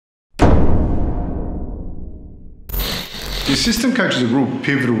the assistant coach is a real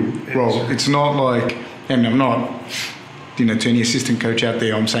pivotal role. It's not like, and I'm not, to any assistant coach out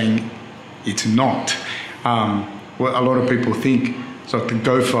there, I'm saying it's not. What a lot of people think it's like the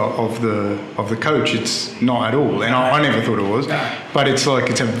gopher of the coach. It's not at all, and I never thought it was. No. But it's like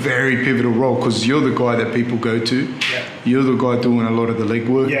it's a very pivotal role because you're the guy that people go to. Yeah. You're the guy doing a lot of the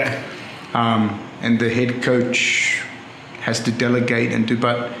legwork. Yeah. And the head coach has to delegate and do.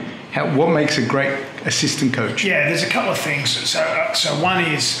 But what makes a great assistant coach? Yeah, there's a couple of things. So one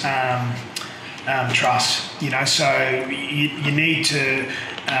is trust. So you need to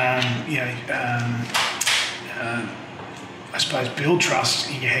I suppose build trust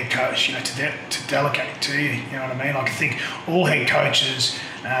in your head coach, to delegate to you. You know what I mean? Like I think all head coaches,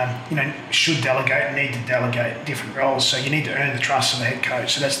 should delegate, need to delegate different roles. So you need to earn the trust of the head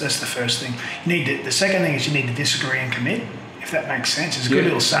coach. So that's the first thing. The second thing is you need to disagree and commit, if that makes sense. It's a good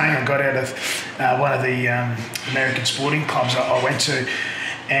little saying I got out of one of the American sporting clubs I went to.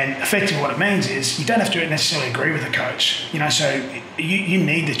 And effectively what it means is you don't have to necessarily agree with the coach. So you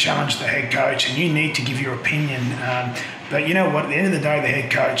need to challenge the head coach and you need to give your opinion. But you know what? At the end of the day, the head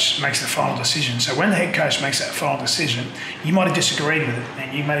coach makes the final decision. So when the head coach makes that final decision, you might have disagreed with it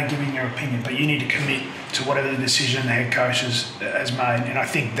and you might have given your opinion, but you need to commit to whatever the decision the head coach has made. And I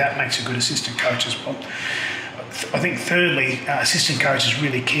think that makes a good assistant coach as well. I think thirdly, assistant coach is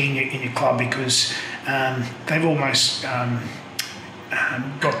really key in your club because they've almost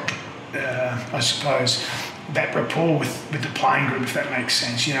got, I suppose, that rapport with the playing group, if that makes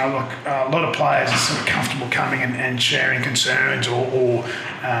sense. A lot of players are sort of comfortable coming and sharing concerns or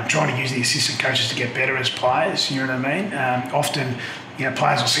trying to use the assistant coaches to get better as players, you know what I mean? Often,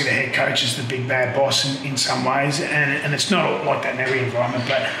 players will see the head coach as the big bad boss in some ways, and it's not like that in every environment,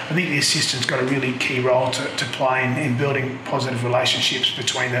 but I think the assistant's got a really key role to play in building positive relationships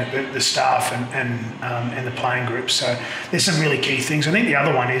between the staff and the playing group. So there's some really key things. I think the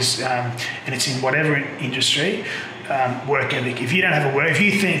other one is, and it's in whatever industry, work ethic. If you don't have if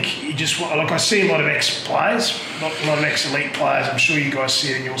you think you just want, I see a lot of ex-players, a lot of ex-elite players, I'm sure you guys see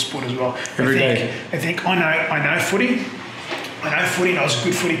it in your sport as well. Every day. They think, I know footy, and I was a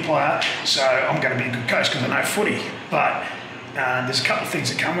good footy player, so I'm going to be a good coach because I know footy. But there's a couple of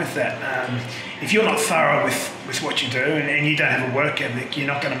things that come with that. If you're not thorough with what you do and you don't have a work ethic, you're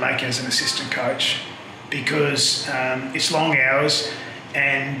not going to make it as an assistant coach because it's long hours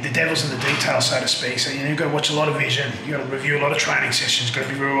and the devil's in the detail, so to speak. So you've got to watch a lot of vision, you've got to review a lot of training sessions, you've got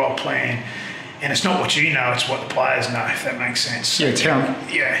to be real well planned. And it's not what you know, it's what the players know, if that makes sense. So, it's how.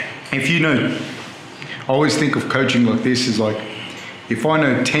 Yeah. If I always think of coaching like this is like, if I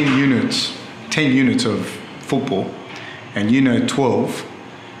know 10 units of football and you know 12,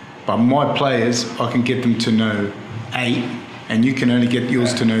 but my players, I can get them to know 8 and you can only get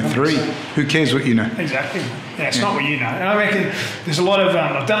yours to know 3. Who cares what you know? Exactly. Yeah, it's not what you know. And I reckon there's a lot of,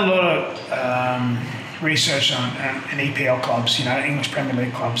 I've done a lot of research on EPL clubs, English Premier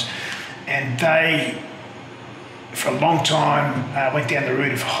League clubs, and they, for a long time, went down the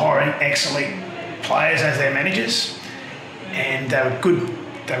route of hiring ex-elite players as their managers. And they were good,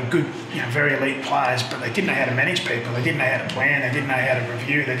 very elite players, but they didn't know how to manage people. They didn't know how to plan. They didn't know how to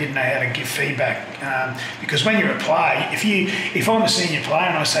review. They didn't know how to give feedback. Because when you're a player, if I'm a senior player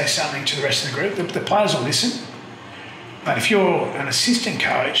and I say something to the rest of the group, the players will listen. But if you're an assistant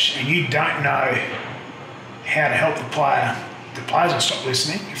coach and you don't know how to help the players will stop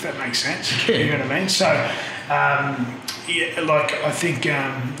listening, if that makes sense. Yeah. You know what I mean? So, I think,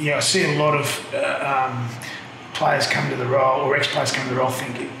 I see a lot of players come to the role, or ex-players come to the role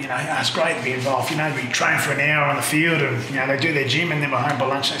thinking, it's great to be involved. We train for an hour on the field and, they do their gym and then we're home by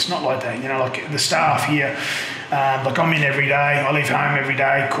lunch. It's not like that. Like the staff here, I'm in every day. I leave home every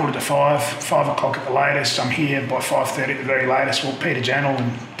day, 4:45, 5 o'clock at the latest. I'm here by 5:30 at the very latest. Well, Peter Janel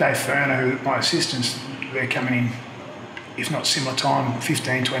and Dave Ferner, who are my assistants, they're coming in, if not similar time,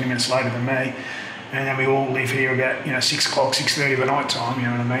 15, 20 minutes later than me. And then we all leave here about 6 o'clock, 6:30 of the night time. You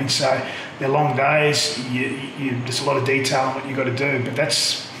know what I mean? So they're long days. There's a lot of detail on what you got to do, but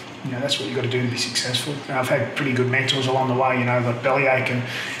that's what you got to do to be successful. And I've had pretty good mentors along the way. Like Bellyache and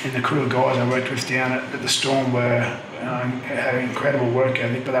the crew of guys I worked with down at the Storm had an incredible work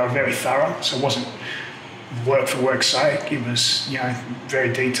ethic, but they were very thorough. So it wasn't work for work's sake. It was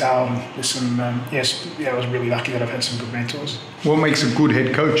very detailed. There's some I was really lucky that I've had some good mentors. What makes a good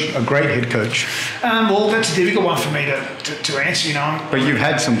head coach, a great head coach? Well, that's a difficult one for me to answer. But you've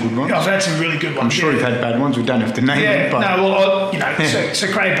had some good ones. I've had some really good ones. I'm sure you've had bad ones. We don't have to name them. But so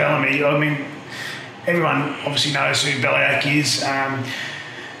Craig Bellamy. I mean, everyone obviously knows who Bellyache is.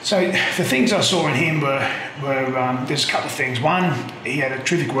 So the things I saw in him were there's a couple of things. One, he had a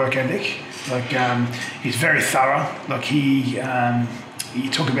terrific work ethic. Like he's very thorough. Like you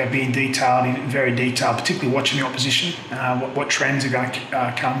talk about being detailed, he's very detailed, particularly watching the opposition, what trends are going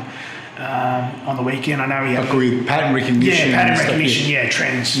to come on the weekend. I know he had with pattern recognition. Yeah, pattern recognition,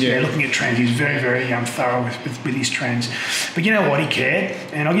 trends. Yeah, looking at trends. He's very, very thorough with his trends. But you know what? He cared.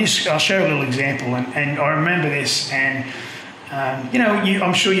 And I'll show you a little example. And I remember this. And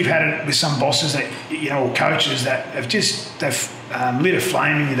I'm sure you've had it with some bosses that or coaches that they've lit a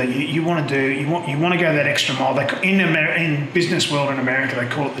flame in you that you want to do. You want to go that extra mile. In business world in America, they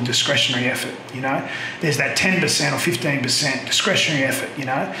call it the discretionary effort. There's that 10% or 15% discretionary effort.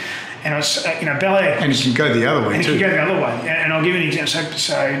 And it's ballet. And it can go the other way and too. It can go the other way. And I'll give you an example.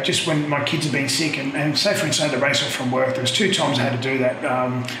 So just when my kids have been sick, and say for instance, I had to race off from work, there was 2 times I had to do that.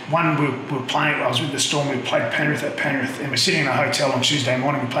 One, we were playing, I was with the Storm, we played Penrith at Penrith, and we're sitting in a hotel on Tuesday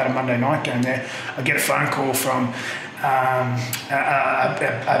morning, we played a Monday night game there. I get a phone call from a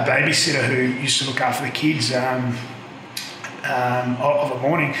babysitter who used to look after the kids of a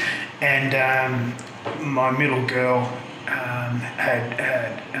morning, and my middle girl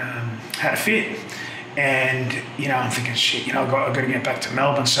had a fit, and I'm thinking, shit, I've got to get back to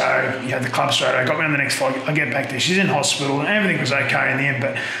Melbourne. So the club straight away got me on the next flight. I get back there, she's in hospital, and everything was okay in the end,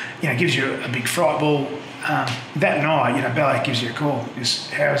 but it gives you a big fright. Well, that night, Ballet gives you a call.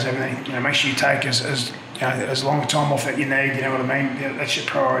 Just how's everything? Make sure you take as long a time off that you need, you know what I mean? That's your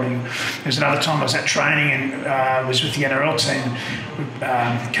priority. There's another time I was at training and was with the NRL team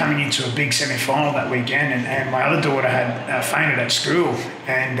coming into a big semi-final that weekend, and my other daughter had fainted at school,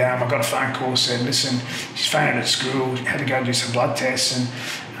 and I got a phone call, said, listen, she's fainted at school, had to go do some blood tests, and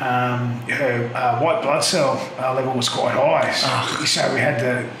her white blood cell level was quite high, so we had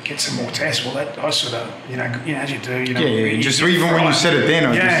to get some more tests. Well, that I sort of, as you do, just even when you said it then,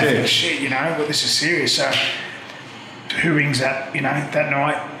 I just said, shit, but this is serious. So who rings that, that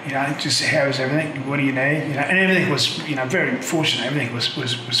night, just how is everything? What do you need? And everything was, very fortunate. Everything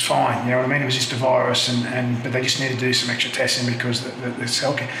was fine. You know what I mean? It was just a virus, but they just needed to do some extra testing because the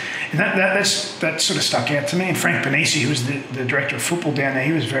cell can. And that sort of stuck out to me. And Frank Panisi, who was the director of football down there,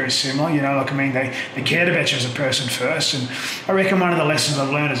 he was very similar. They cared about you as a person first. And I reckon one of the lessons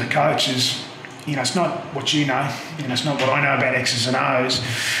I've learned as a coach is, it's not what you know. It's not what I know about X's and O's.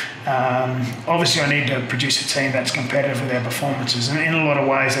 Obviously, I need to produce a team that's competitive with their performances, and in a lot of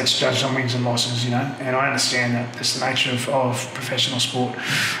ways, that's judged on wins and losses. And I understand that that's the nature of professional sport.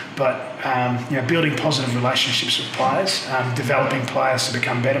 But building positive relationships with players, developing players to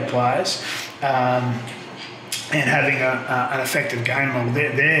become better players, and having an effective game model,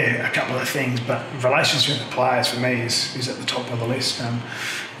 they're a couple of things. But relations with the players for me is at the top of the list. And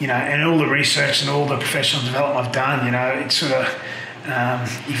all the research and all the professional development I've done, it's sort of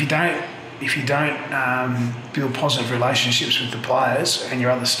if you don't build positive relationships with the players and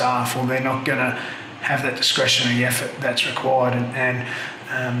your other staff, well, they're not going to have that discretionary effort that's required.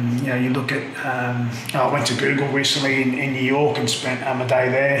 You look at. I went to Google recently in New York and spent a day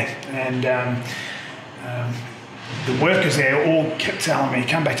there, and the workers there all kept telling me,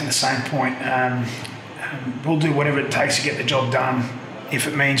 come back to the same point. We'll do whatever it takes to get the job done, if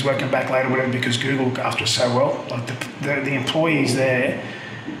it means working back later, whatever, because Google look after us so well. Like the employees there,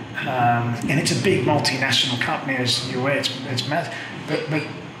 and it's a big multinational company, as you're aware, it's massive.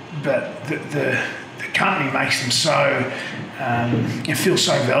 But the company makes them so feel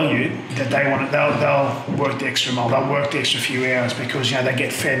so valued that they'll work the extra mile, they'll work the extra few hours because they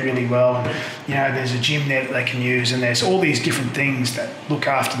get fed really well, and there's a gym there that they can use, and there's all these different things that look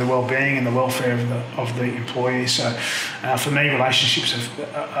after the well-being and the welfare of the employees. So for me, relationships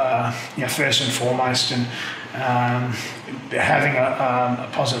are first and foremost, and having a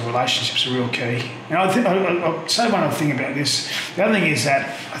positive relationships are real key. And I'll say one other thing about this. The other thing is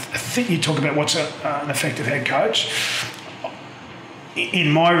that I think you talk about what's an effective head coach.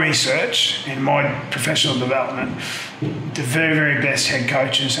 In my research, in my professional development, the very, very best head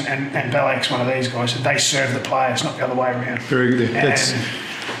coaches, and Balak's one of these guys, they serve the players, not the other way around. Very good.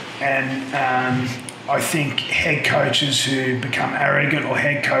 I think head coaches who become arrogant, or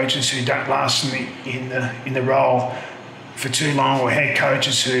head coaches who don't last in the role for too long, or head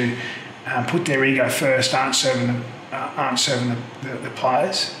coaches who put their ego first, aren't serving the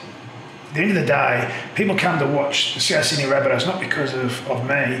players. At the end of the day, people come to watch the South Sydney Rabbitohs not because of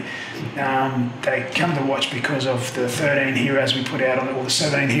me. They come to watch because of the 13 heroes we put out or the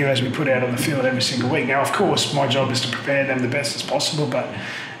 17 heroes we put out on the field every single week. Now, of course, my job is to prepare them the best as possible, but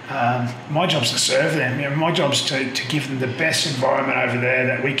my job is to serve them. My job is to give them the best environment over there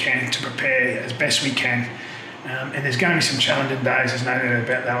that we can to prepare as best we can And there's going to be some challenging days, there's no doubt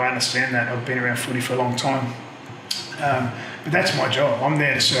about that. I understand that. I've been around footy for a long time. But that's my job. I'm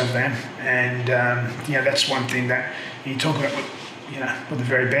there to serve them. And, that's one thing that you talk about what the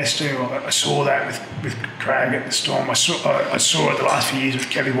very best do. I saw that with Craig at the Storm. I saw it the last few years with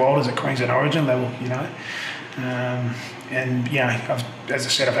Kevin Walters at Queensland Origin level, as I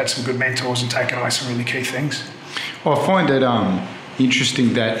said, I've had some good mentors and taken away some really key things. Well, I find that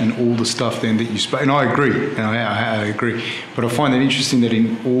interesting that in all the stuff then that you spoke, and I agree, and I agree, but I find it interesting that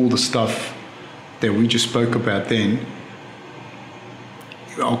in all the stuff that we just spoke about then,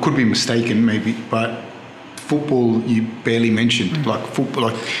 I could be mistaken maybe, but football you barely mentioned, like football,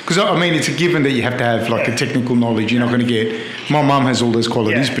 because I mean it's a given that you have to have a technical knowledge. You're not going to get. My mum has all those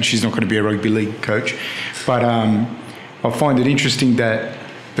qualities, but she's not going to be a rugby league coach. But I find it interesting that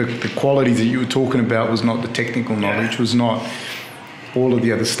the qualities that you were talking about was not the technical knowledge, was not all of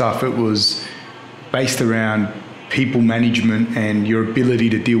the other stuff. It was based around people management and your ability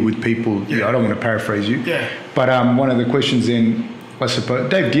to deal with people. Yeah, I don't want to paraphrase you. Yeah. But one of the questions then, I suppose,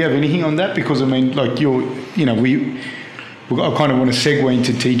 Dave, do you have anything on that? Because I mean, I kind of want to segue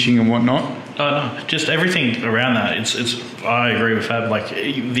into teaching and whatnot. Oh no, just everything around that. It's. I agree with Fab.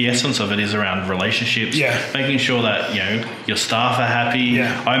 The essence of it is around relationships. Yeah. Making sure that your staff are happy.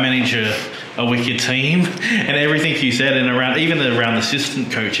 Yeah. I manage a wicked team, and everything you said, and around the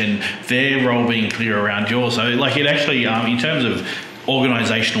assistant coach and their role being clear around yours. So it actually in terms of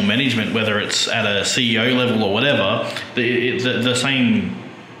organisational management, whether it's at a CEO level or whatever, the same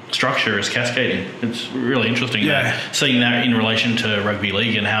structure is cascading. It's really interesting seeing that in relation to rugby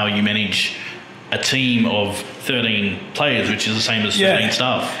league and how you manage a team of 13 players, which is the same as 13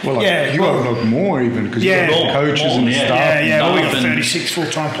 staff. Well, you got a lot more even because you've got coaches and staff. Yeah, we got 36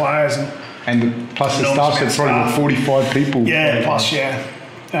 full-time players and plus the staff, so it's probably 45 people. Yeah, plus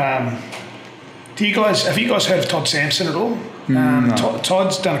have you guys heard of Todd Sampson at all? No.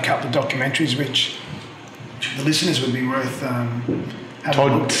 Todd's done a couple of documentaries which the listeners would be worth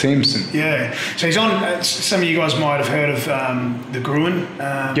Todd Sampson. Yeah. So he's on, some of you guys might have heard of the Gruen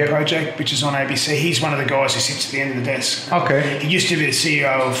project, which is on ABC. He's one of the guys who sits at the end of the desk. Okay. He used to be the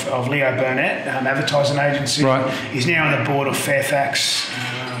CEO of Leo Burnett, advertising agency. Right. He's now on the board of Fairfax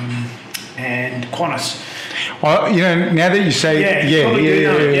and Qantas. Now that you say,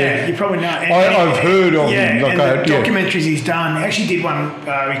 you probably know. I've heard of him. The documentaries he's done. He actually did one.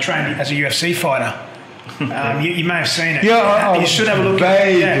 He trained as a UFC fighter. You may have seen it. Yeah, you should have a look.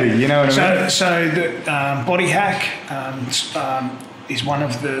 Vaguely, at it. You know what I mean. So the Body Hack is one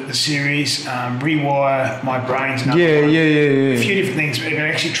of the series. Rewire My Brain's another one. A few different things. But he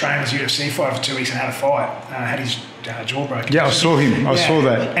actually trained as a UFC fighter for 2 weeks and had a fight. Had his jaw broken. Yeah, I saw him. I saw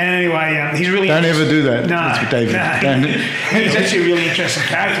that. And anyway, he's really... Don't ever do that. No. With David. He's actually a really interesting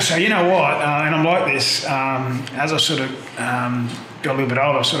character. So you know what? And I'm like this. As I sort of got a little bit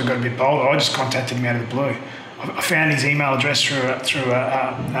older, I sort of got a bit bolder. I just contacted him out of the blue. I found his email address through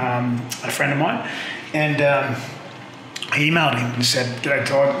a friend of mine, and he emailed him and said, "G'day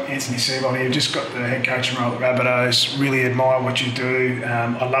Todd, Anthony Seibold here. Just got the head coaching role at Rabbitohs. Really admire what you do.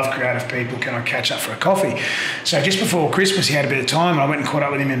 I love creative people. Can I catch up for a coffee?" So just before Christmas, he had a bit of time. I went and caught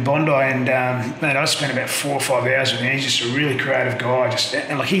up with him in Bondi, and I spent about 4 or 5 hours with him. He's just a really creative guy.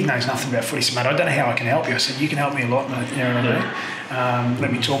 And he knows nothing about footy. So, mate, I don't know how I can help you. I said, "You can help me a lot, mate. You know what I mean?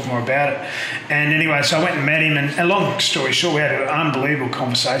 Let me talk more about it." And anyway, so I went and met him, and long story short, we had an unbelievable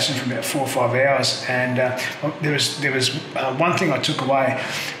conversation for about 4 or 5 hours. And there was one thing I took away.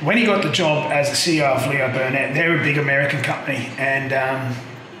 When he got the job as the CEO of Leo Burnett, they're a big American company, and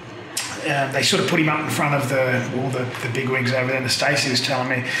they sort of put him up in front of all the big wigs over there in the States, he was telling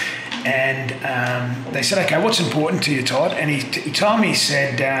me. And they said, "Okay, what's important to you, Todd?" And he told me, he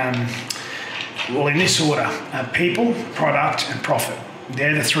said, well, in this order, people, product and profit.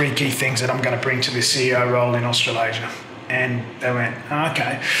 They're the 3 key things that I'm going to bring to the CEO role in Australasia. And they went,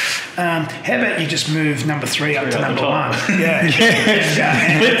 "Okay, how about you just move number 3 up to number 1?" Yeah.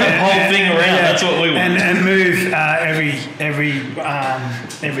 Flip the whole thing around. That's what we want. And move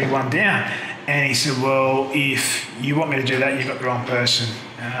everyone down. And he said, "Well, if you want me to do that, you've got the wrong person."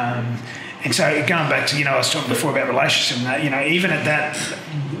 And so going back to, I was talking before about relationships and that, even at that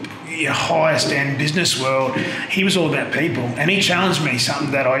highest end business world, he was all about people, and he challenged me,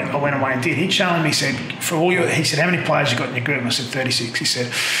 something that I went away and did. He challenged me, he said, he said, "How many players you got in your group?" And I said, 36. He said,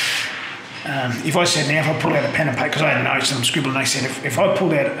 if I said, "Now if I pull out a pen and paper," because I had notes and I'm scribbling, I said, if I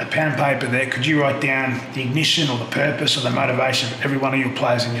pulled out a pen and paper there, could you write down the ignition or the purpose or the motivation of every one of your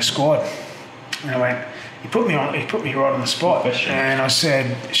players in your squad? And I went, he put me right on the spot. And I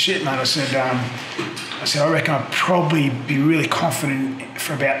said, "Shit, mate," I said, "I reckon I'd probably be really confident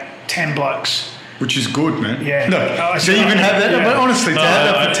for about 10 blokes Which is good, man. Yeah. No, so you even have that? Yeah. But honestly, to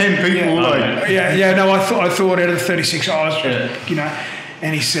have that for 10 people, no, I thought out of the 36, I was, you know,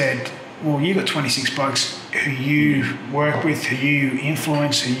 and he said, well, you got 26 blokes who you work with, who you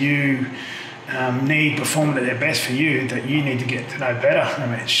influence, who you need performing at their best for you, that you need to get to know better. I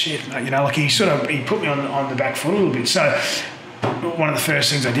mean, shit, you know, like he put me on the back foot a little bit. So one of the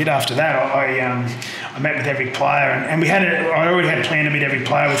first things I did after that, I met with every player, and I already had a plan to meet every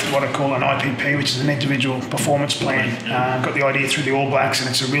player with what I call an IPP, which is an individual performance plan. Got the idea through the All Blacks, and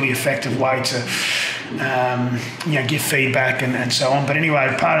it's a really effective way to give feedback and so on. But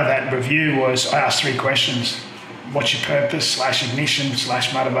anyway, part of that review was I asked 3 questions: what's your purpose / ignition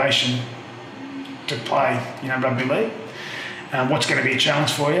 / motivation to play, rugby league? What's going to be a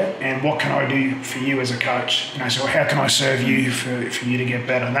challenge for you, and what can I do for you as a coach? So how can I serve you for you to get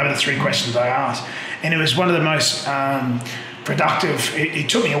better? And they were the 3 questions I asked, and it was one of the most productive. It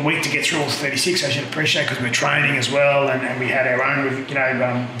took me a week to get through all 36, as you'd appreciate, because we're training as well, and we had our own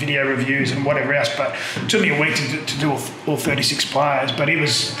video reviews and whatever else. But it took me a week to do all 36 players. But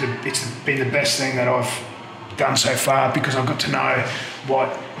it's been the best thing that I've done so far, because I've got to know what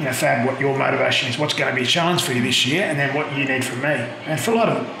Fab, what your motivation is, what's going to be a challenge for you this year, and then what you need from me. And for a lot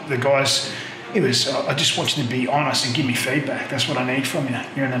of the guys, it was I just want you to be honest and give me feedback. That's what I need from you.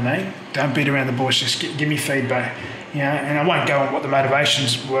 You know what I mean? Don't beat around the bush. Just give me feedback. And I won't go on what the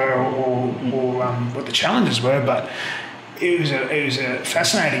motivations were or what the challenges were, but it was a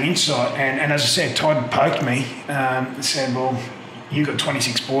fascinating insight. And as I said, Todd poked me and said, "Well, you got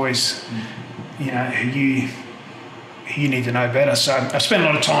 26 boys, who you need to know better." So I've spent a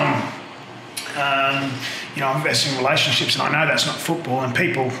lot of time, investing in relationships, and I know that's not football. And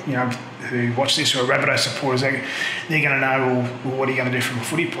people, who watch this who are Rabbitohs supporters, they're going to know, well, what are you going to do from a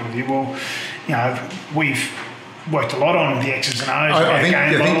footy point of view? Well, we've worked a lot on the X's and O's. I think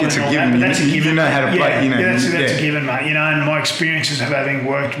it's a given. That's a given. You know how to play. That's a given, mate. And my experiences of having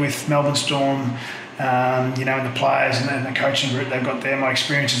worked with Melbourne Storm, and the players and the coaching group they've got there, my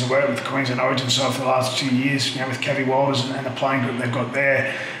experiences of working with the Queensland Origin side for the last 2 years, with Kevy Walters and the playing group they've got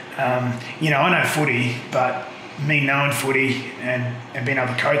there. I know footy, but me knowing footy and being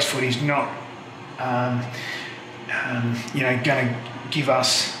able to coach footy is not, going to give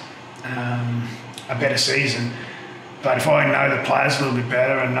us a better season. But if I know the players a little bit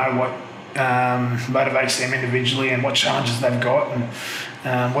better and know what motivates them individually and what challenges they've got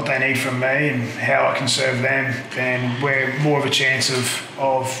and what they need from me and how I can serve them, then we're more of a chance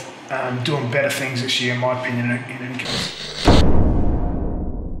of doing better things this year, in my opinion, in any case.